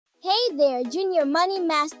Hey there, Junior Money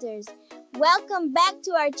Masters! Welcome back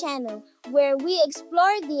to our channel where we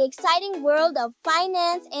explore the exciting world of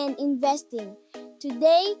finance and investing.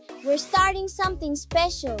 Today, we're starting something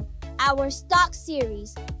special, our stock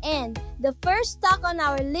series. And the first stock on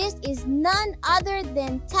our list is none other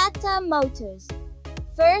than Tata Motors.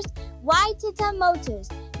 First, why Tata Motors?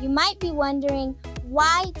 You might be wondering,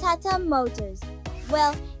 why Tata Motors?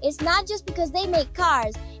 Well, it's not just because they make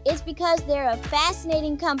cars, it's because they're a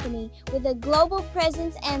fascinating company with a global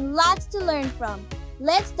presence and lots to learn from.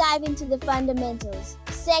 Let's dive into the fundamentals.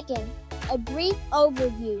 Second, a brief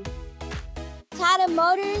overview. Tata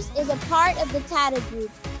Motors is a part of the Tata Group,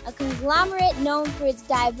 a conglomerate known for its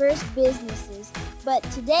diverse businesses. But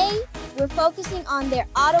today, we're focusing on their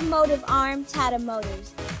automotive arm, Tata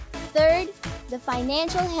Motors. Third, the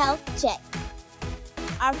financial health check.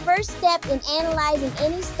 Our first step in analyzing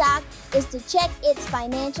any stock is to check its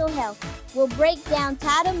financial health. We'll break down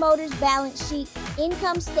Tata Motors' balance sheet,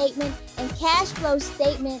 income statement, and cash flow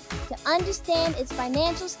statement to understand its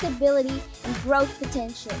financial stability and growth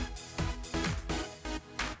potential.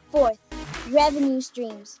 Fourth, revenue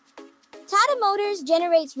streams. Tata Motors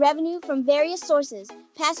generates revenue from various sources: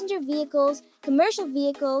 passenger vehicles, commercial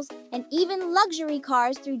vehicles, and even luxury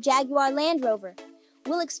cars through Jaguar Land Rover.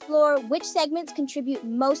 We'll explore which segments contribute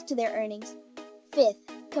most to their earnings. Fifth,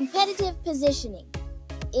 competitive positioning.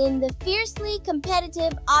 In the fiercely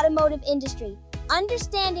competitive automotive industry,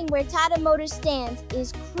 understanding where Tata Motors stands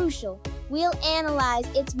is crucial. We'll analyze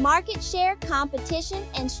its market share, competition,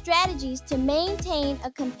 and strategies to maintain a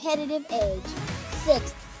competitive edge.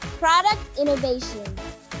 Sixth, product innovation.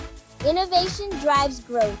 Innovation drives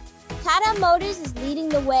growth. Tata Motors is leading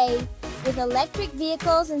the way with electric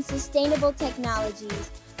vehicles and sustainable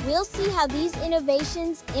technologies. We'll see how these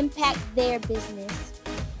innovations impact their business.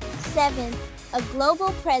 Seventh, a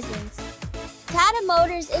global presence. Tata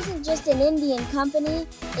Motors isn't just an Indian company,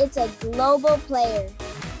 it's a global player.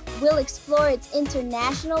 We'll explore its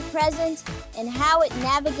international presence and how it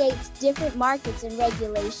navigates different markets and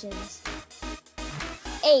regulations.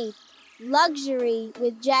 Eighth, luxury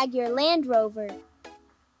with Jaguar Land Rover.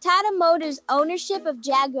 Tata Motors' ownership of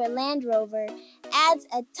Jaguar Land Rover adds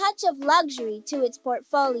a touch of luxury to its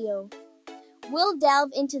portfolio. We'll delve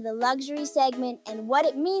into the luxury segment and what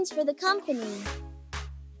it means for the company.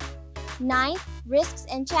 Ninth, risks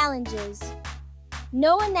and challenges.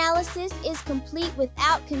 No analysis is complete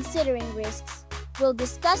without considering risks. We'll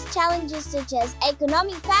discuss challenges such as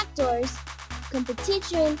economic factors,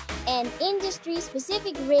 competition, and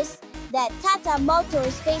industry-specific risks that Tata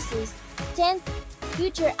Motors faces. 10th,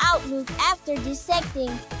 future outlook. After dissecting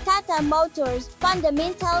Tata Motors'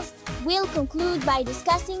 fundamentals, we'll conclude by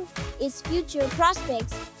discussing its future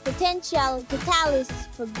prospects, potential catalysts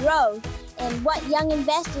for growth, and what young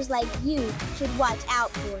investors like you should watch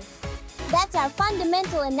out for. That's our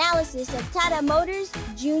fundamental analysis of Tata Motors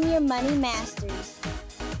Junior Money Masters.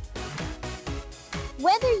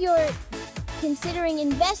 Whether you're considering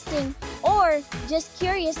investing or just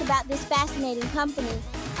curious about this fascinating company,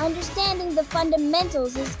 understanding the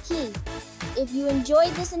fundamentals is key. If you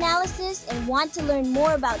enjoyed this analysis and want to learn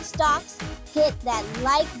more about stocks, hit that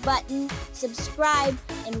like button, subscribe,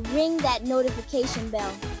 and ring that notification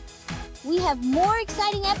bell. We have more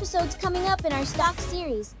exciting episodes coming up in our stock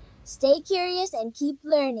series. Stay curious and keep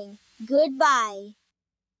learning. Goodbye.